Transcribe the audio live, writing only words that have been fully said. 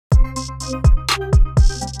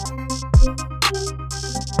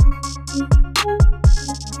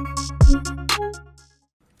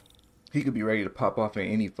He could be ready to pop off in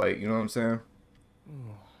any fight, you know what I'm saying?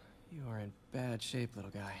 Ooh, you are in bad shape,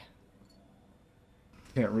 little guy.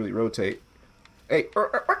 Can't really rotate. Hey.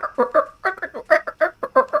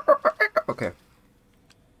 Okay.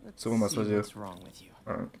 So what am I supposed to do? What's wrong with you?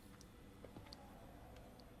 Alright.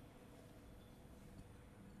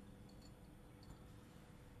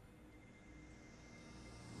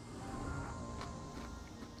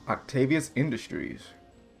 Octavius Industries.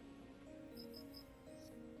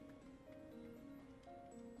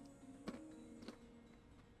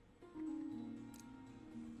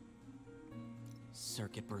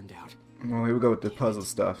 Circuit burned out. Well, here we go with the puzzle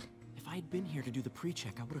stuff. If I had been here to do the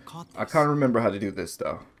pre-check, I would have caught this. I kind of remember how to do this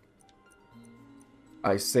though.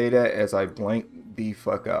 I say that as I blank the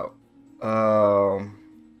fuck out.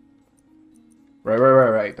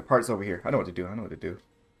 Right. The part's over here. I know what to do. I know what to do.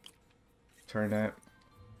 Turn that.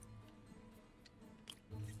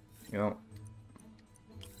 Yup.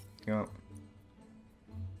 Yup.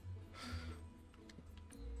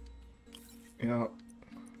 Yup.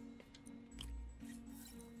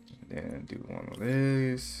 Then do one of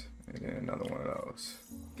these, and then another one of those.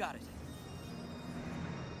 Got it.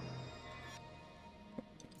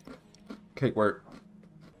 Cake work.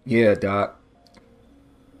 Yeah, Doc.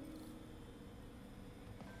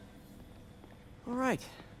 All right.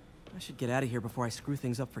 I should get out of here before I screw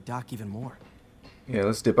things up for Doc even more. Yeah,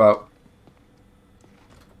 let's dip out.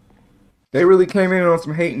 They really came in on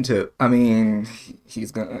some hating tip. I mean,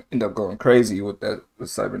 he's gonna end up going crazy with that with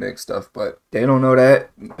Cybernetic stuff, but they don't know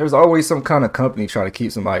that. There's always some kind of company trying to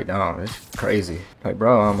keep somebody down. It's crazy. Like,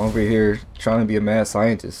 bro, I'm over here trying to be a mad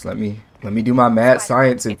scientist. Let me do my mad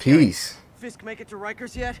science in peace. Fisk make it to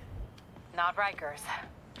Rikers yet? Not Rikers.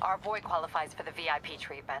 Our boy qualifies for the VIP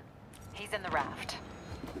treatment. He's in the raft.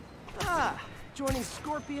 Ah, joining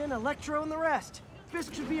Scorpion, Electro, and the rest.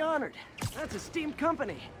 Fisk should be honored. That's a steamed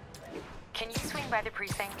company. Can you swing by the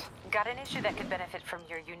precinct? Got an issue that could benefit from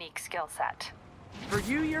your unique skill set. For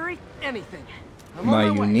you, Yuri, anything. My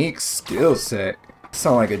unique skill set.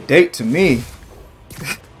 Sound like a date to me.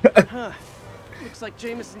 Huh. Looks like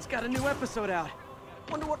Jameson's got a new episode out.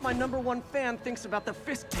 Wonder what my #1 fan thinks about the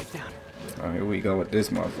Fisk takedown. Alright, here we go with this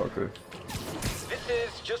motherfucker. This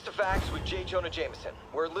is Just the Facts with J. Jonah Jameson,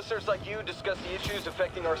 where listeners like you discuss the issues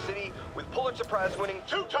affecting our city with Pulitzer Prize winning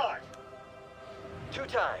two-time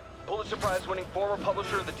Pulitzer Prize winning former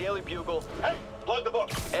publisher of the Daily Bugle. Hey, plug the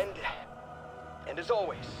book. And as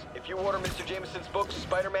always, if you order Mr. Jameson's books,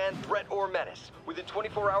 Spider-Man, Threat or Menace, within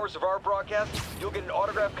 24 hours of our broadcast, you'll get an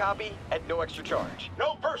autographed copy at no extra charge.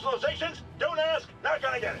 No personalizations, don't ask, not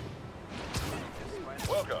gonna get it.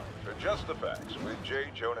 Welcome to Just the Facts with J.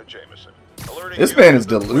 Jonah Jameson. Alerting This you man is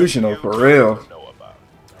to the delusional threats for you real. don't know about.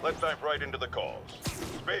 Let's dive right into the calls.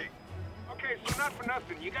 Speak. Okay, so not for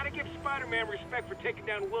nothing. You gotta give Spider-Man respect for taking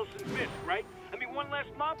down Wilson Fisk, right? I mean, one less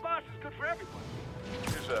mob boss is good for everyone.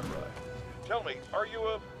 Is that right? Tell me, are you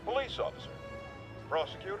a police officer?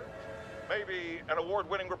 Prosecutor? Maybe an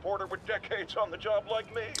award-winning reporter with decades on the job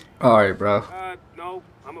like me? Alright, bro. No,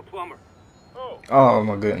 I'm a plumber. Oh. Oh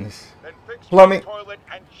my goodness. Then fix Plumbing. the toilet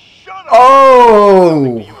and shut up! Oh!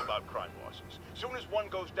 Nothing to you about crime bosses. Soon as one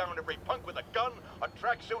goes down, every punk with a gun, a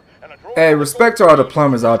tracksuit, and a drawer. Hey, respect to all the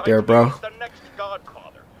plumbers out there, bro. The next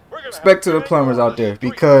Godfather. We're gonna Respect have to the gang plumbers wars out there, in the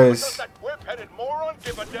street. because Does that whip-headed moron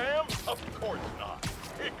give a damn? Of course not.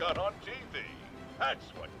 He got on TV. That's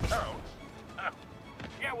what counts.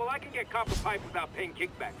 Yeah, well, I can get copper pipe without paying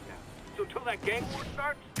kickbacks now. So until that gang war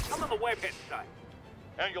starts, I'm on the webhead side.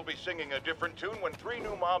 And you'll be singing a different tune when 3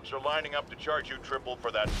 new mobs are lining up to charge you triple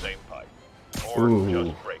for that same pipe. Or Ooh.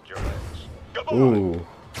 just break your legs. Come on. Ooh.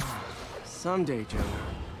 Someday, Jonah.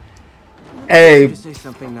 Hey. You say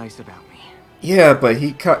something nice about me. Yeah, but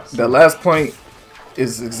he cut the last point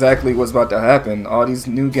is exactly what's about to happen. All these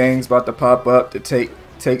new gangs about to pop up to take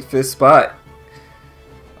Fisk's spot.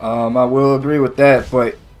 I will agree with that,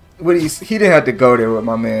 but what he didn't have to go there with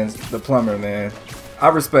my man, the plumber, man. I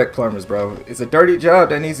respect plumbers, bro. It's a dirty job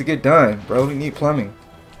that needs to get done, bro. We need plumbing.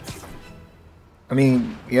 I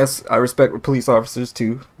mean, yes, I respect police officers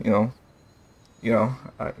too. You know,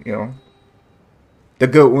 the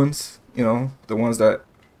good ones. You know, the ones that,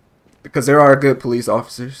 because there are good police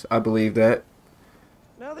officers. I believe that.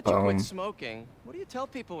 Now that you quit smoking, what do you tell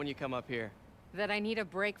people when you come up here? That I need a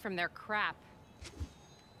break from their crap.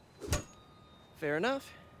 Fair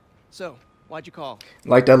enough. So, why'd you call?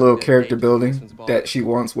 Like that little character building that she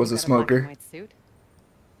once was a smoker. White suit?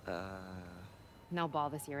 No ball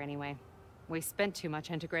this year anyway. We spent too much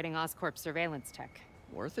integrating Oscorp surveillance tech.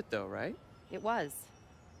 Worth it though, right? It was.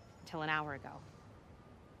 until an hour ago.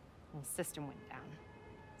 The system went down.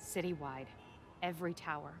 Citywide. Every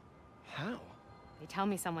tower. How? They tell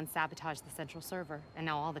me someone sabotaged the central server, and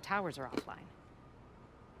now all the towers are offline.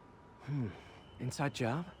 Inside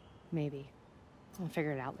job? Maybe. I'll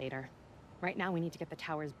figure it out later. Right now, we need to get the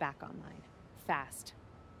towers back online. Fast.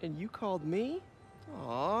 And you called me?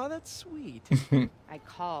 Aw, that's sweet. I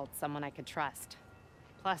called someone I could trust.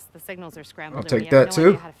 Plus, the signals are scrambled I'll and we take have that no too.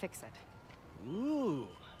 idea how to fix it. Ooh.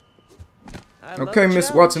 I love Okay, a Miss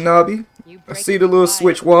challenge. Watanabe. You I break see it the little quiet.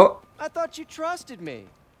 switch walk. I thought you trusted me.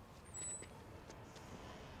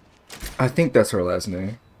 I think that's her last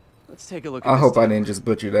name. Let's take a look at I this hope I tower. didn't just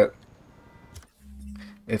butcher that.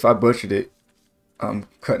 If I butchered it, I'm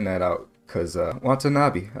cutting that out. Cause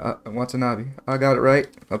Watanabe, I got it right.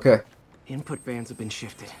 Okay. Input bands have been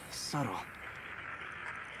shifted. Subtle.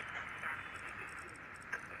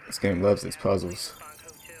 This game loves its puzzles.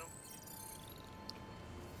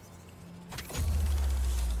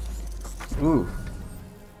 Ooh.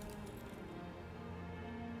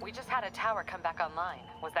 We just had a tower come back online.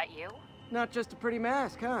 Was that you? Not just a pretty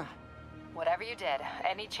mask, huh? Whatever you did,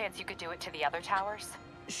 any chance you could do it to the other towers?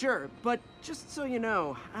 Sure, but just so you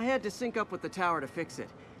know, I had to sync up with the tower to fix it.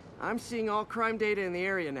 I'm seeing all crime data in the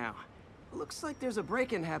area now. Looks like there's a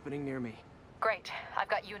break-in happening near me. Great. I've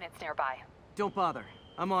got units nearby. Don't bother.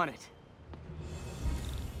 I'm on it.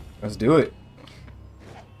 Let's do it.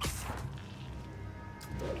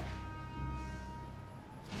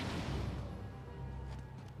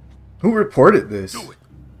 Who reported this? Do it.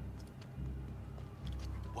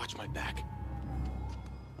 Watch my back.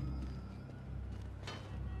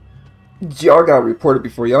 Y'all got reported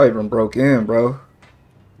before y'all even broke in, bro.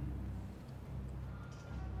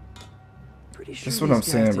 Pretty sure That's what these I'm guys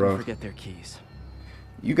saying, didn't bro. forget their keys.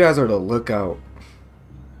 You guys are the lookout.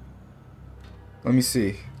 Let me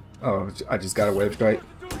see. Oh, I just got a web strike.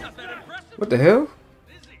 What the hell?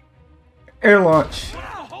 Air launch.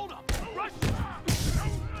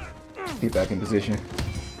 Get back in position.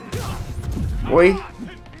 Boy.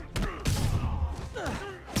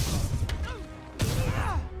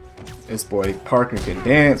 This boy Parker can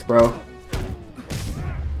dance, bro.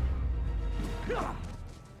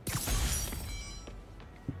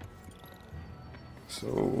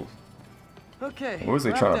 So, Okay. what was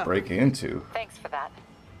they wrapped trying to up. break into? Thanks for that.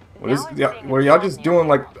 What is? Now I'm Yeah, seeing were a y'all job just near doing me.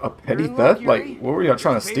 like a petty You're in theft? luck, Like, Yuri. what were y'all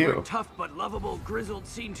trying to Favorite steal? tough but lovable, grizzled,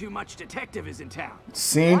 seen too much detective is in town.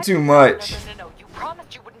 Seen What? too much. No. You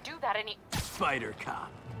promised you wouldn't do that any... Spider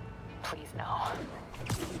Cop. Please, no.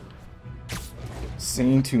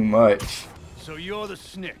 Seen too much. So you're the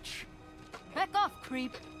snitch. Back off,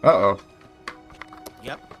 creep. Uh-oh.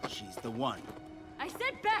 Yep, she's the one. I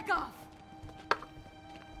said back off.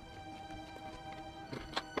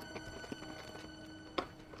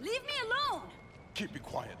 Leave me alone. Keep it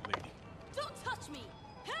quiet, lady. Don't touch me.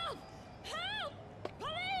 Help! Help!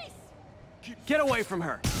 Police! Get away from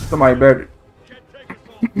her. Somebody better.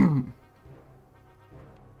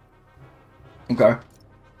 Okay.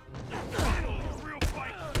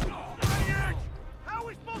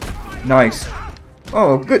 Nice.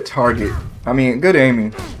 Oh, good target. I mean, good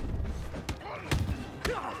aiming.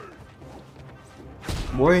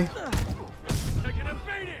 Boy.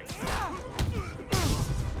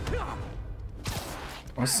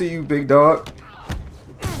 I see you, big dog.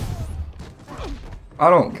 I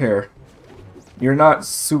don't care. You're not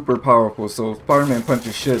super powerful, so Spider-Man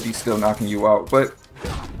punches should be still knocking you out, but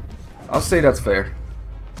I'll say that's fair.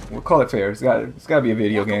 We'll call it fair. It's gotta be a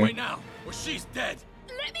video Walk away game. now, or she's dead.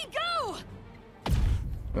 Let me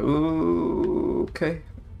go! Ooh, okay.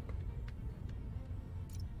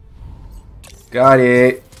 Got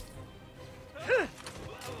it.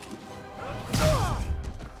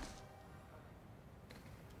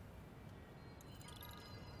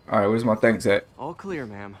 Alright, where's my thanks at? All clear,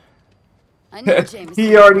 ma'am. I know Jameson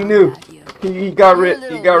He already knew. about you. He got You're a he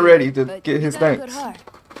little got ready weird, to but get you his got a good thanks. heart.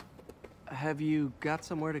 Have you got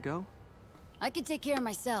somewhere to go? I can take care of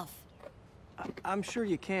myself. I'm sure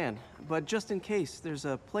you can, but just in case, there's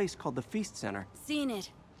a place called the Feast Center. Seen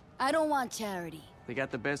it. I don't want charity. They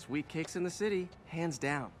got the best wheat cakes in the city, hands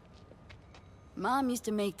down. Mom used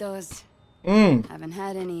to make those. Mmm. Haven't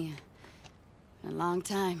had any in a long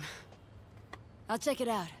time. I'll check it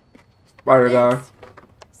out. Spider guy. Thanks,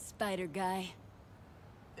 Spider guy.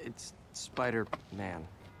 It's Spider-Man.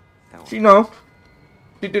 That one. She know.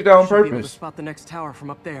 She did that on Should be able to purpose. spot the next tower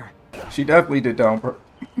from up there. She definitely did that on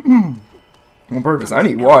purpose. I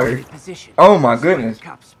need water. Position. Oh my goodness.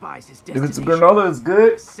 Cop spies his If it's destination. granola, it's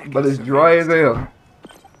good, but it's dry as hell.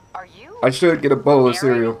 Are you? I should get a bowl of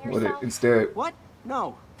cereal with it instead. What?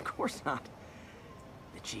 No, of course not.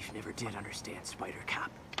 The chief never did understand Spider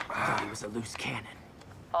Cop. I thought he was a loose cannon.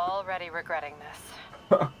 Already regretting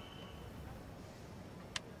this.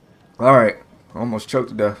 Alright, almost choked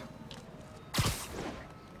to death.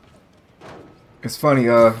 It's funny,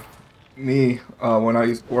 when I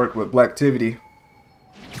used to work with Blacktivity,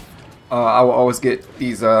 I would always get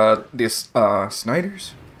these,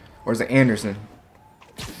 Snyder's? Or is it Anderson?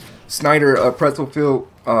 Snyder, pretzel-filled,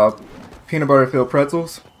 peanut butter-filled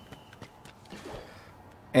pretzels.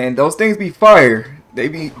 And those things be fire. They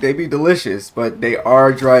be delicious, but they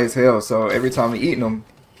are dry as hell. So every time we eating them,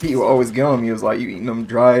 he would always get on me. He was like, "You eating them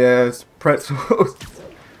dry ass pretzels?"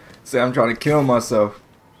 Say I'm trying to kill myself.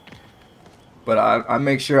 But I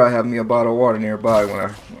make sure I have me a bottle of water nearby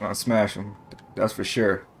when I smash them. That's for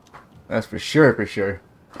sure. That's for sure.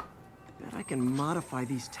 Bet I can modify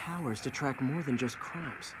these towers to track more than just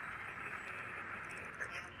crimes.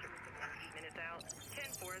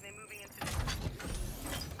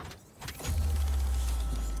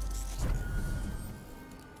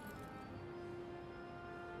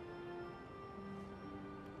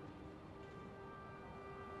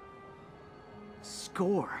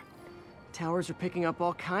 Score. Towers are picking up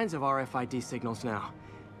all kinds of RFID signals now,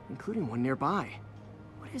 including one nearby.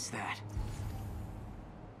 What is that?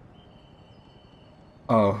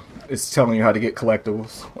 Oh, it's telling you how to get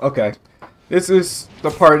collectibles. Okay. This is the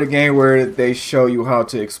part of the game where they show you how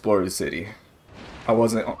to explore the city. I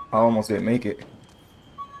almost didn't make it.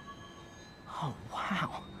 Oh,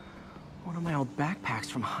 wow. One of my old backpacks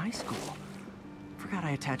from high school. Forgot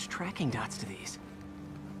I attached tracking dots to these.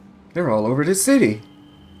 They're all over the city.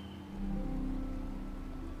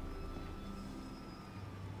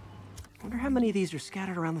 Wonder how many of these are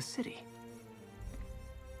scattered around the city.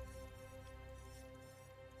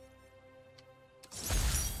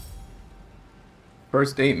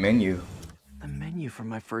 First date menu. The menu from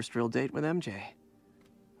my first real date with MJ.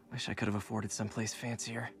 Wish I could have afforded someplace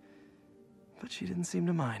fancier. But she didn't seem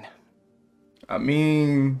to mind. I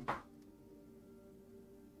mean,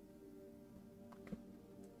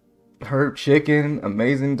 herb chicken,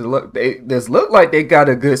 amazing deluxe. They this look like they got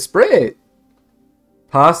a good spread.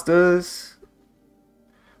 Pastas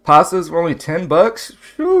were only $10.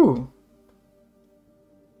 Phew.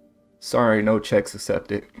 Sorry, no checks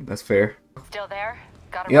accepted. That's fair. Still there?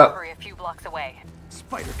 Got a Yep. robbery a few blocks away.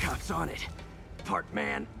 Spider Cop's on it. Part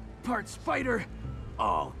man, part spider,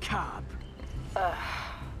 all cop.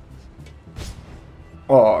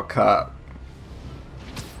 Oh, cop.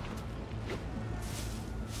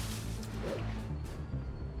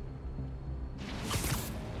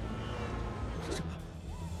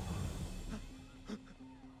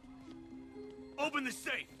 Open the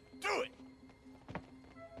safe. Do it.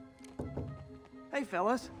 Hey,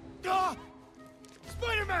 fellas. Ah!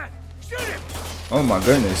 Spider-Man! Shoot him! Oh my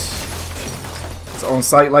goodness. It's on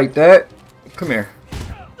site like that? Come here.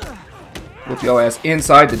 Whoop your ass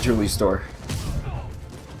inside the jewelry store.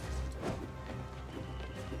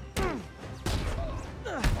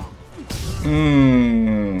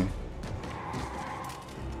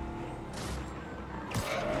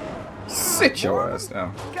 Sit your ass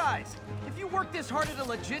down. Guys, if you worked this hard at a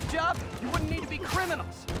legit job, you wouldn't need to be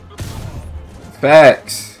criminals.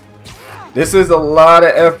 Facts. This is a lot of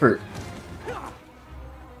effort.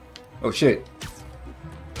 Oh shit.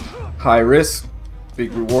 High risk,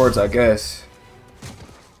 big rewards, I guess.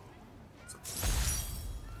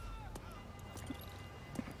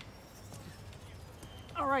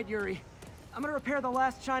 All right, Yuri. I'm gonna repair the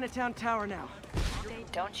last Chinatown tower now.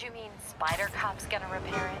 Don't you mean Spider Cop's gonna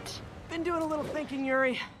repair it? Been doing a little thinking,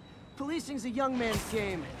 Yuri. Policing's a young man's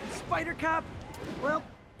game. Spider Cop, well,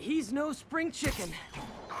 he's no spring chicken.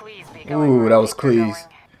 Please be going. Ooh, where that I was think you're please. going.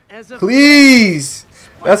 As of Please!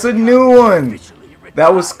 That's a new one.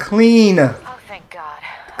 That was clean. Oh, thank God.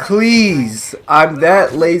 Please. I'm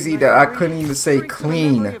that lazy that I couldn't even say Drink to the memory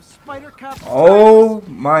clean. of Spider Cop. Oh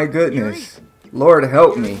my goodness. Lord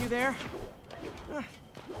help me. You there?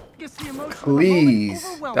 Guess the emotion of the moment Please.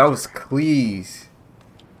 overwhelmed That was her. please.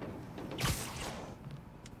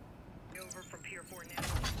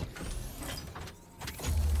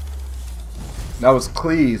 That was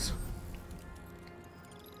please.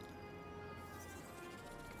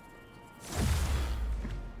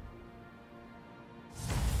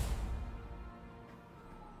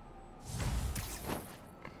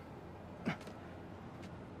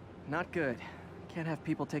 Not good. Can't have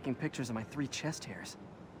people taking pictures of my 3 chest hairs.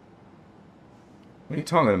 What are you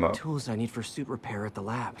talking about? Tools I need for suit repair at the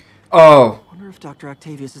lab. Oh, Wonder if Dr.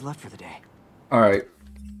 Octavius is left for the day. alright.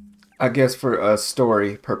 I guess for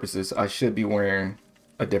story purposes, I should be wearing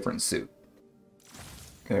a different suit.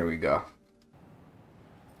 There we go.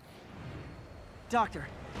 Doctor,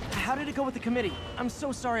 How did it go with the committee? I'm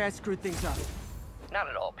so sorry I screwed things up. Not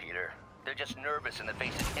at all, Peter. They're just nervous in the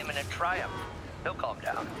face of imminent triumph. They'll calm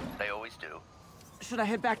down. They always do. Should I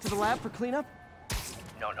head back to the lab for cleanup?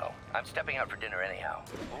 No. I'm stepping out for dinner anyhow.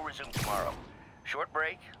 We'll resume tomorrow. Short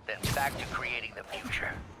break, then back to creating the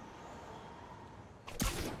future.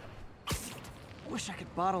 Wish I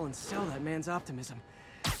could bottle and sell that man's optimism.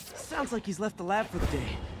 Sounds like he's left the lab for the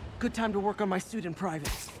day. Good time to work on my suit in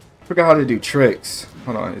private. Forgot how to do tricks.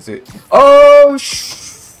 Hold on, is it? Oh,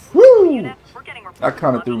 woo! That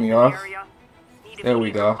kind of threw me off. There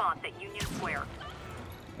we go.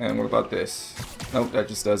 And what about this? Nope, that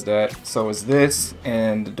just does that. So is this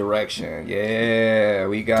and the direction. Yeah,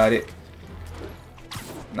 we got it.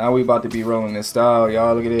 Now we about to be rolling this style,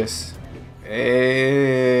 y'all. Look at this.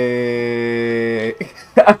 Hey.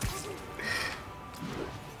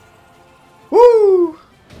 Woo!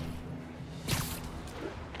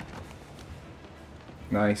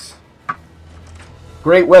 Nice.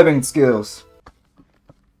 Great webbing skills.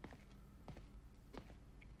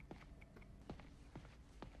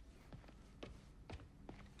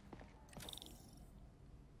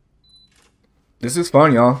 This is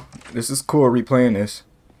fun, y'all. This is cool replaying this.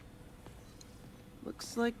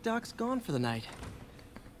 Looks like Doc's gone for the night.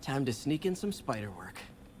 Time to sneak in some spider work.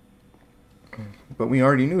 But we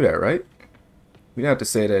already knew that, right? We don't have to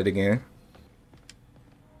say that again.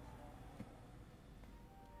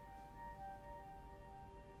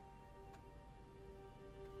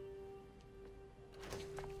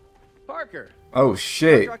 Parker. Oh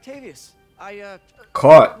shit. Dr. Octavius.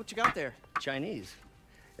 Caught. What you got there? Chinese.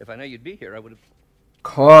 If I know you'd be here, I would have.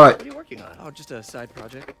 Caught. What are you working on? Oh, just a side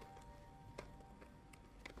project.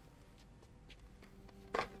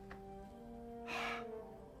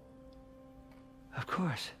 Of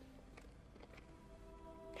course.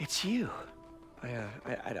 It's you. I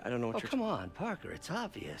don't know what you're... Come on, Parker. It's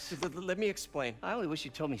obvious. Let me explain. I only wish you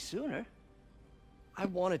told me sooner. I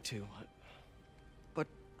wanted to, but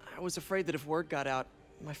I was afraid that if word got out,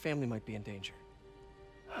 my family might be in danger.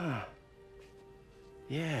 Huh.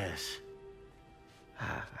 Yes.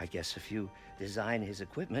 I guess if you design his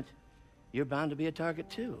equipment, you're bound to be a target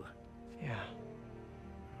too. Yeah.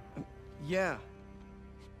 Yeah.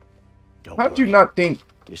 Don't How'd you worry. not think?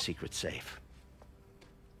 Your secret's safe.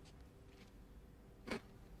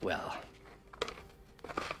 Well,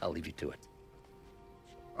 I'll leave you to it.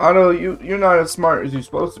 I know you're not as smart as you're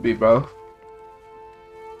supposed to be, bro.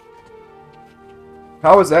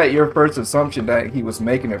 How is that your first assumption that he was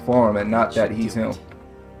making it for him and not that he's him?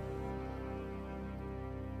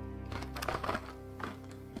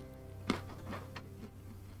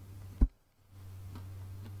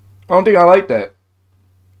 I don't think I like that.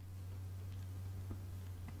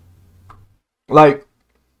 Like,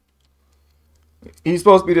 he's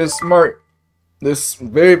supposed to be this smart, this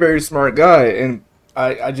very, very smart guy, and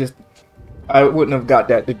I wouldn't have got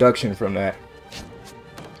that deduction from that.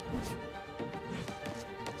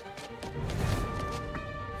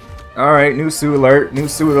 Alright, new suit alert, new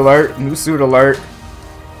suit alert, new suit alert.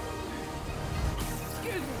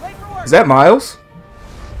 Is that Miles?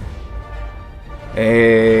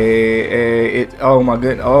 Hey, oh my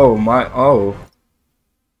goodness, oh.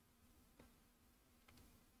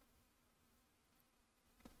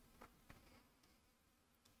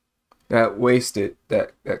 That wasted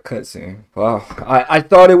that cutscene. Wow, I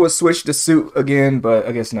thought it would switch the suit again, but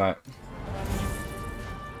I guess not.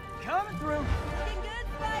 Coming through. Looking good,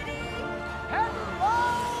 Spidey!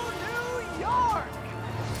 Hello, New York!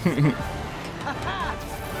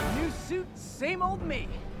 New suit, same old me.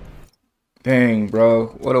 Dang, bro,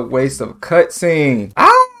 what a waste of a cutscene.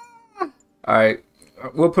 Ah! All right,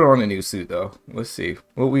 we'll put on a new suit though. Let's see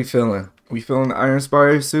what we feeling. We feeling the Iron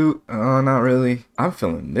Spider suit? Oh, not really. I'm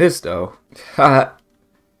feeling this though.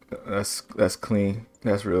 That's clean.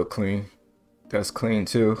 That's real clean. That's clean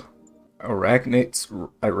too.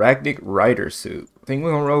 Arachnic Rider suit. I think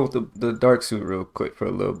we're gonna roll with the dark suit real quick for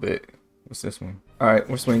a little bit. What's this one? All right,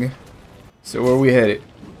 we're swinging. So where we headed?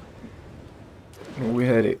 Where we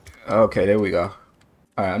headed? Okay, there we go.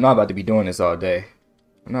 All right, I'm not about to be doing this all day.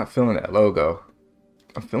 I'm not feeling that logo.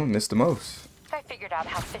 I'm feeling this the most. I figured out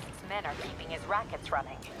how Fisk's men are keeping his rackets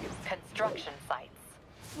running. Construction sites.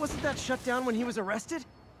 Wasn't that shut down when he was arrested?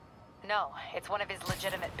 No, it's one of his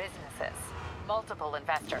legitimate businesses. Multiple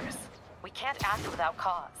investors. We can't act without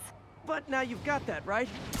cause. But now you've got that, right?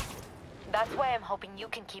 That's why I'm hoping you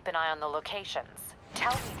can keep an eye on the locations.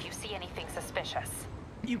 Tell me if you see anything suspicious.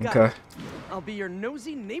 You got Okay. it. I'll be your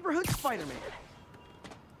nosy neighborhood Spider-Man.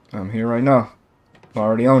 I'm here right now. I'm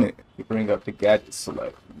already on it. You bring up the gadget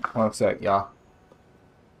select. One sec, y'all.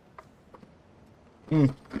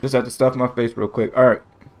 Just have to stuff my face real quick. Alright.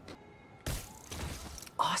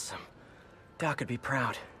 Awesome. Doc would be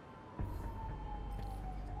proud.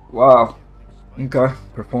 Wow. Okay.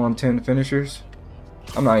 Perform 10 finishers.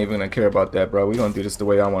 I'm not even gonna care about that, bro. We're gonna do this the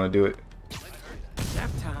way I want to do it. Nap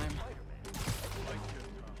time.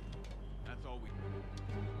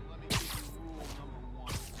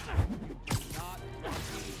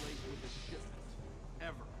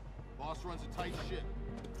 Boss runs a tight ship.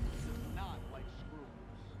 Not like screws.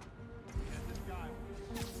 And this guy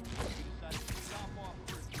he decided to stop off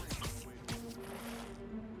for a drink on the way to the door.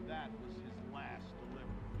 That was his last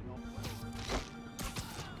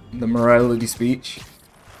delivery. The morality speech.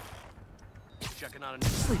 Checking on a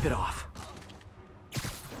sleep it off.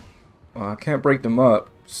 Well, I can't break them up,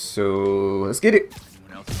 so let's get it.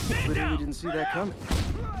 Literally didn't see that coming.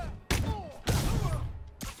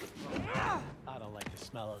 I don't like the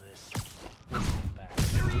smell of this.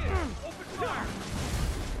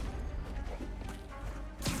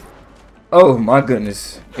 Oh my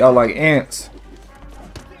goodness. Y'all like ants.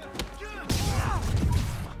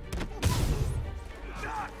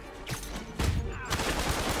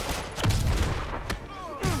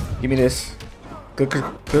 Give me this. Good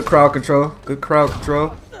crowd control. Good crowd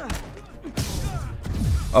control.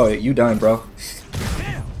 Oh, you done, bro.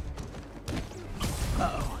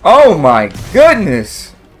 Oh my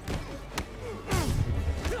goodness.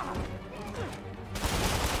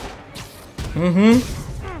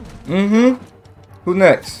 Who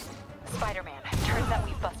next? Spider-Man, turns out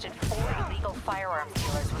we busted 4 illegal firearms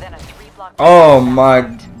dealers within a 3-block. Oh my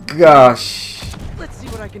gosh. Let's see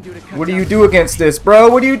what I can do to cut What do down you do against this, bro?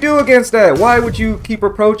 What do you do against that? Why would you keep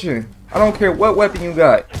approaching? I don't care what weapon you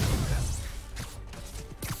got.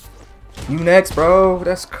 You next, bro.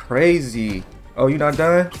 That's crazy. Oh, you not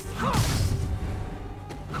done?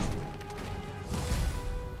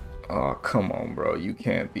 Oh, come on, bro. You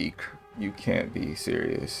can't be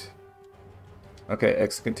serious. Okay,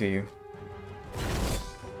 X, continue.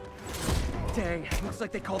 Dang, looks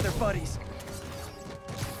like they called their buddies.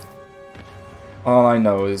 All I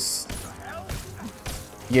know is...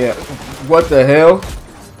 Yeah, what the hell?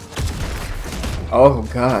 Oh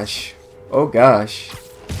gosh. Oh gosh.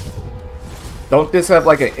 Don't this have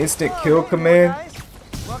like an instant kill command?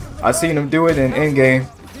 I seen him do it in Endgame.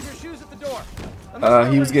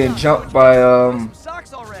 He was getting jumped by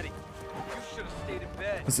Socks already. You should have stayed in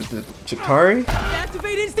bed. was it the Chitauri?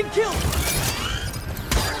 Activate instant kill.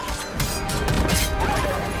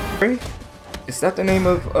 Is that the name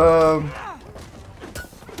of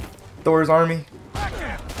Thor's army?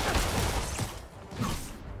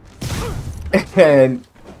 And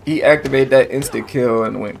he activated that instant kill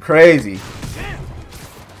and went crazy.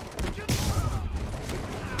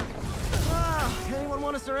 Anyone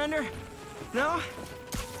want to surrender? No?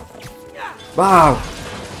 Wow.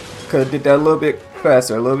 Could have did that a little bit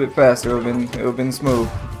faster, a little bit faster. It would have been smooth.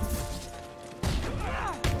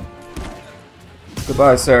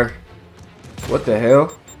 Goodbye, sir. What the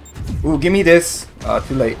hell? Ooh, give me this.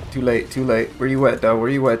 Too late, too late, too late. Where you at though? Where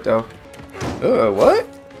you at though? What?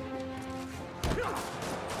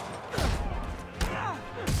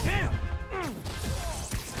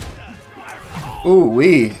 Ooh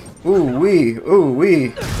wee. Ooh wee. Ooh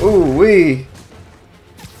wee. Ooh wee.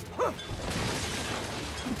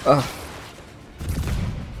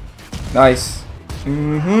 Nice.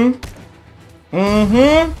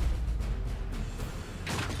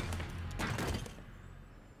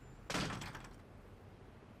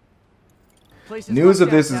 News of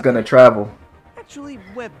this is gonna travel. Actually,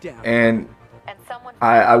 web down. And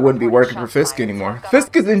I wouldn't be working for Fisk anymore.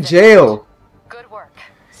 Fisk is in jail. Good work.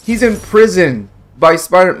 He's in prison by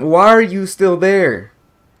Spider. Why are you still there?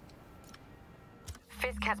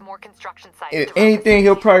 Fisk has more construction sites. If anything,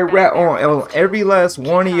 he'll probably rat on every last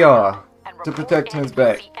one of y'all to protect his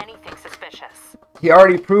back. He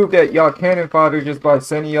already proved that y'all cannon fodder just by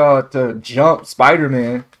sending y'all to jump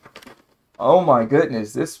Spider-Man. Oh my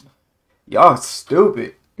goodness, y'all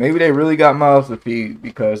stupid. Maybe they really got mouths to feed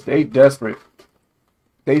because they desperate.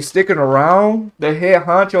 They sticking around. The head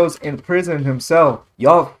honcho's in prison himself.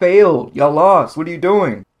 Y'all failed. Y'all lost. What are you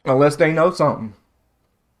doing? Unless they know something.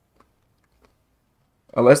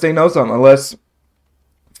 Unless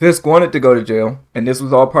Fisk wanted to go to jail, and this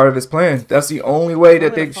was all part of his plan. That's the only way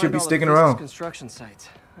that they should be sticking around. Construction sites.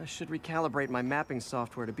 I should recalibrate my mapping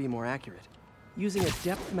software to be more accurate. Using a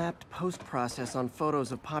depth-mapped post-process on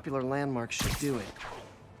photos of popular landmarks should do it.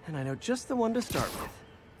 And I know just the one to start with.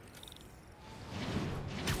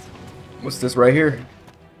 What's this right here?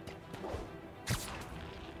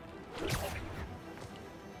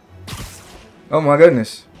 Oh my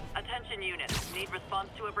goodness. Attention units, need response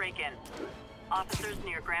to a break-in. Officers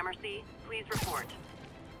near Gramercy, please report.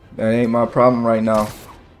 That ain't my problem right now.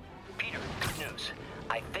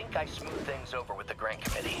 think I smooth things over with the grant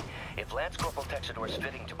committee. If Lance Corporal Texidor's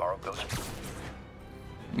fitting tomorrow goes...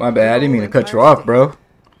 My bad, I didn't mean to cut you off, bro.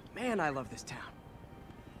 Man, I love this town.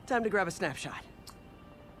 Time to grab a snapshot.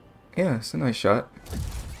 Yeah, it's a nice shot.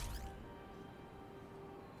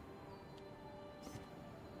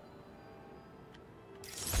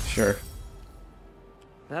 Sure.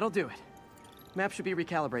 That'll do it. Map should be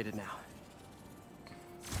recalibrated now.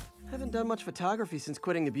 Haven't done much photography since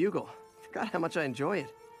quitting the Bugle. Forgot how much I enjoy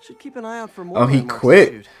it. Should keep an eye out for more. Oh, he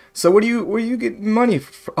quit. So where you get money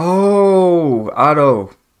from? Oh,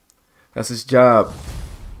 Otto. That's his job.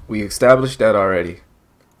 We established that already.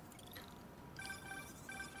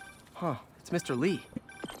 Huh, it's Mr. Lee.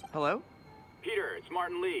 Hello? Peter, it's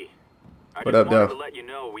Martin Lee. I What just up, wanted though? to let you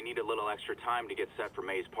know we need a little extra time to get set for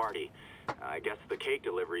May's party. I guess the cake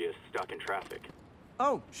delivery is stuck in traffic.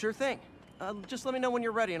 Oh, sure thing. Just let me know when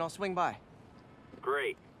you're ready and I'll swing by.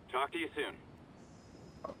 Great. Talk to you soon.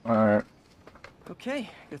 Alright. Okay,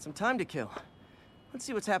 got some time to kill. Let's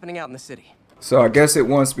see what's happening out in the city. So I guess it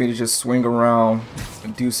wants me to just swing around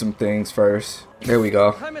and do some things first. There we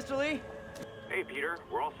go. Hi, Mr. Lee. Hey, Peter.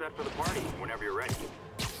 We're all set for the party whenever you're ready.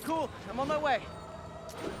 Cool, I'm on my way.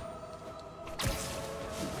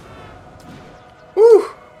 Woo!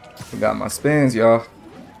 I got my spins, y'all.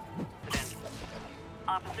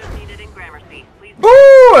 Officers needed in Gramercy. Please.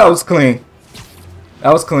 Woo! That was clean.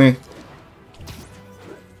 That was clean.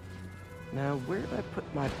 Now, where did I put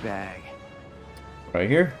my bag? Right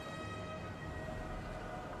here.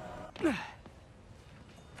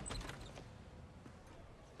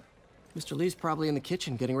 Mr. Lee's probably in the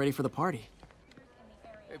kitchen getting ready for the party.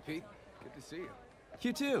 Hey, Pete. Good to see you.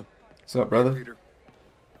 You too. What's up, brother? Peter.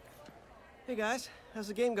 Hey, guys. How's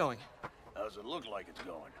the game going? How's it look like it's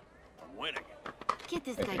going? I'm winning. Get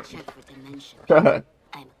this guy checked for dementia.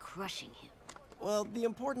 I'm crushing him. Well, the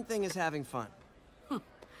important thing is having fun.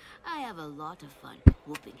 I have a lot of fun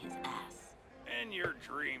whooping his ass. And your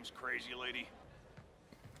dreams, crazy lady.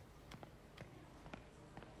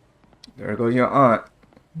 There goes your aunt.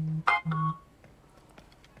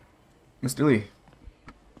 Mr. Lee.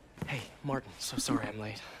 Hey, Martin. So sorry I'm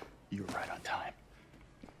late. You were right on time.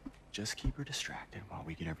 Just keep her distracted while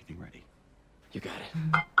we get everything ready. You got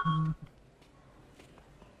it.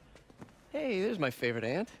 Hey, there's my favorite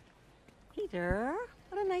aunt. Peter,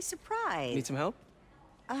 what a nice surprise. Need some help?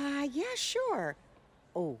 Yeah, sure.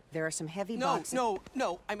 Oh, there are some heavy boxes.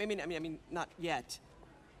 No. I mean, not yet.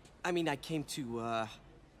 I mean, I came to, I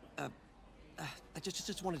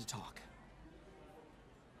just wanted to talk.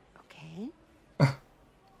 Okay.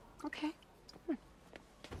 Okay.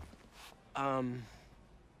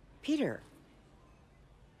 Peter,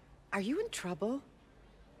 are you in trouble?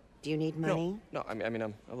 Do you need money? No, I mean,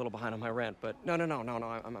 I'm a little behind on my rent, but no,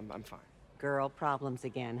 I'm fine. Girl problems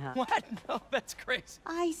again, huh? What? No, that's crazy.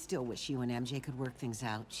 I still wish you and MJ could work things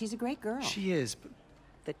out. She's a great girl. She is, but...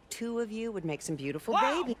 The two of you would make some beautiful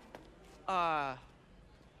Wow. babies.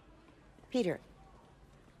 Peter.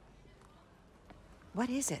 What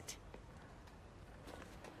is it?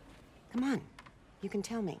 Come on. You can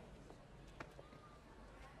tell me.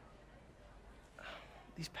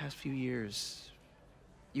 These past few years,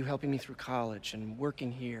 you helping me through college and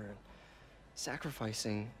working here, and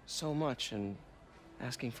sacrificing so much and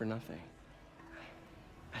asking for nothing.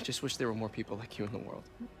 I just wish there were more people like you in the world.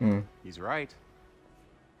 He's right.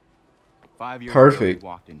 5 years Perfect. ago, you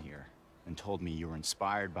walked in here and told me you were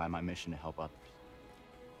inspired by my mission to help others.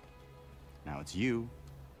 Now it's you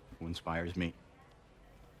who inspires me.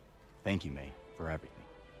 Thank you, May, for everything.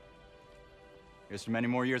 Here's to many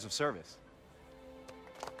more years of service.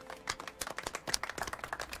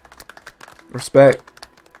 Respect.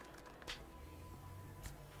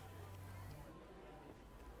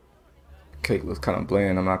 Cake looks kind of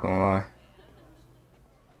bland, I'm not gonna lie.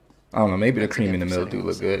 I don't know, maybe the cream in the middle do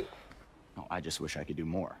look good. Oh, I just wish I could do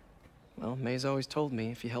more. Well, May's always told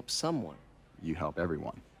me if you help someone, You help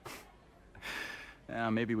everyone.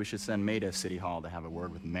 Maybe we should send May to City Hall to have a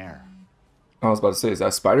word with the mayor. I was about to say, is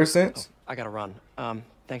that spider sense? Oh, I gotta run.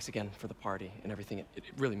 Thanks again for the party and everything. It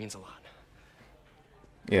really means a lot.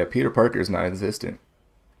 Yeah, Peter Parker is not existent.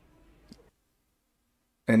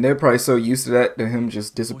 And they're probably so used to that, to him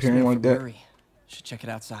just disappearing like that. Should check it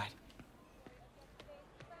outside.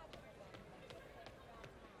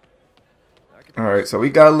 Alright, so we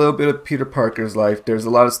got a little bit of Peter Parker's life. There's a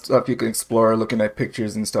lot of stuff you can explore, looking at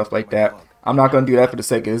pictures and stuff like that. I'm not going to do that for the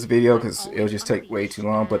sake of this video, because it'll just take way too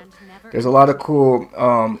long, but there's a lot of cool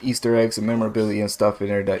Easter eggs and memorabilia and stuff in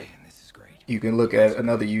there that you can look at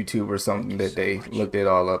another YouTube or something that they looked it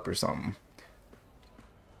all up or something.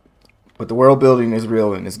 But the world building is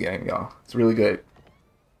real in this game, y'all. It's really good.